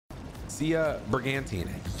Sea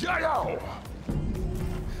Brigantine. Yo!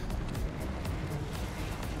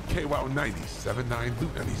 KWOW 97.9,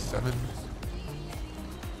 Loot 97.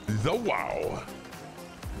 The wow.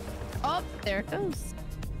 Oh, there it goes.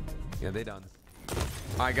 Yeah, they done.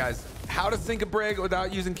 All right, guys. How to sink a brig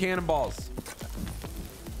without using cannonballs.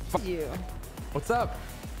 You. What's up?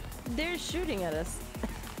 They're shooting at us.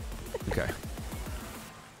 Okay.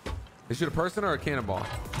 They shoot a person or a cannonball?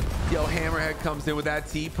 Yo, Hammerhead comes in with that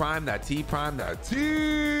T prime, that T prime, that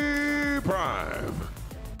T prime.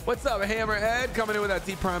 What's up, Hammerhead? Coming in with that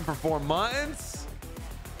T prime for 4 months.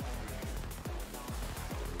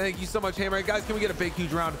 Thank you so much, Hammerhead. Guys, can we get a big,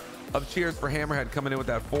 huge round of cheers for Hammerhead coming in with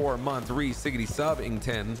that 4-month re-siggity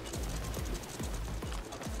sub-ington.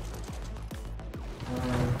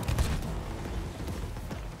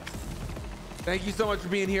 Thank you so much for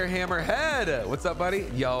being here, Hammerhead. What's up, buddy?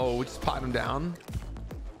 Yo, we just potting him down.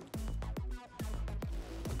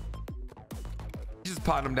 Just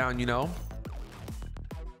potting him down, you know.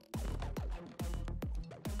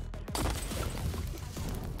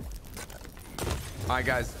 All right,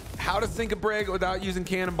 guys. How to sink a brig without using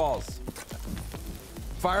cannonballs.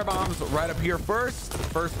 Firebombs right up here first.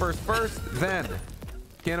 First. Then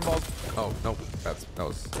cannonballs. Oh, no. That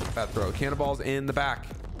was bad throw. Cannonballs in the back.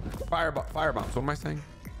 Firebombs. What am I saying?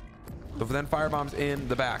 So then firebombs in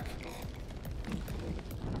the back.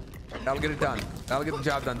 That'll get it done. That'll get the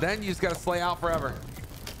job done. Then you just gotta slay out forever.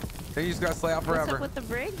 What's up with the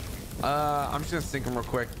brig? I'm just gonna sink him real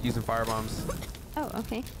quick using firebombs. Oh,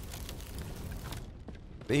 okay.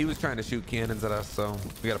 He was trying to shoot cannons at us, so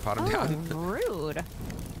we gotta pot him down. Rude.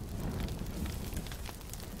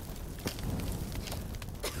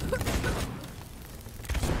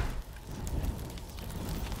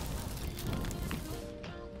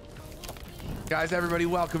 Guys, everybody,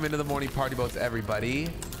 welcome into the morning party boats, everybody.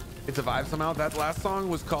 It's a vibe somehow. That last song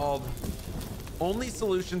was called Only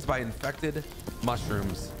Solutions by Infected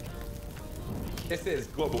Mushrooms. This is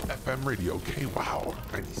Global FM Radio, KWOW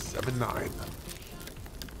 97.9.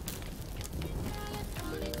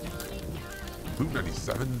 Loot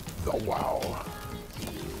 97, the wow.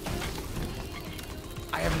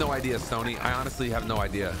 I have no idea, Sony. I honestly have no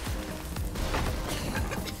idea.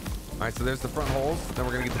 All right, so there's the front holes. Then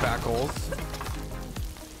we're gonna get the back holes.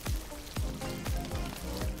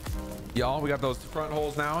 Y'all, we got those front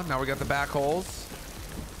holes now. Now we got the back holes.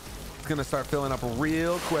 It's gonna start filling up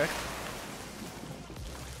real quick.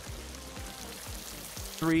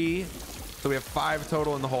 3. So we have 5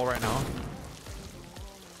 total in the hole right now.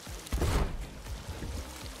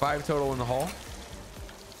 5 total in the hole.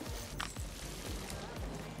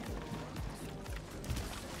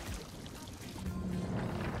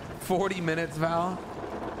 $40 minutes, Val.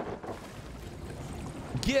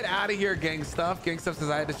 Get out of here, gang stuff. Gang stuff says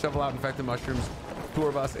I had to shovel out infected mushrooms. 2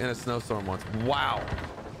 of us in a snowstorm once. Wow.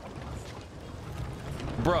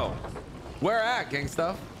 Bro, where at, gang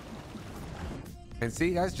stuff? And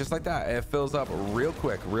see, guys, just like that, it fills up real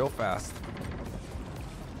quick, real fast.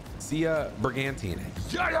 Sea Brigantine.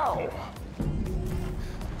 Yo!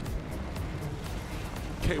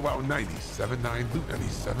 KWOW 97.9, Loot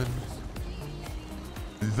 97.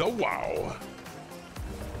 The wow.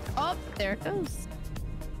 Oh, there it goes.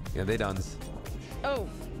 Yeah, they done. Oh.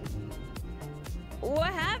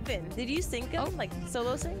 What happened? Did you sink him? Like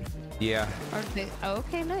solo sink? Yeah. Okay. Oh,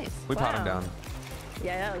 okay, nice. We pot him down.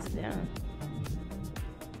 Yeah, that was down.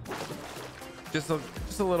 Just a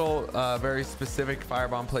little very specific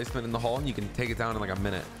firebomb placement in the hole, and you can take it down in like a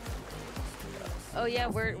minute. Oh yeah,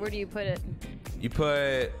 where do you put it? You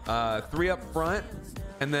put 3 up front,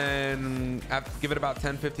 and then give it about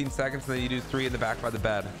 10-15 seconds, and then you do 3 in the back by the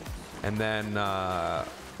bed. And then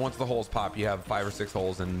once the holes pop, you have 5 or 6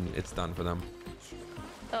 holes, and it's done for them.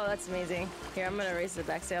 Oh, that's amazing. Here, I'm gonna raise the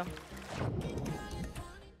back sail.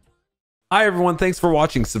 Hi everyone, thanks for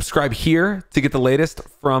watching. Subscribe here to get the latest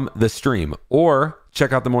from the stream, or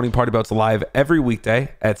check out the Morning Party Boats live every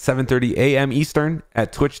weekday at 7:30 a.m. Eastern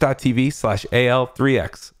at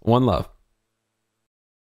twitch.tv/AL3X. One love.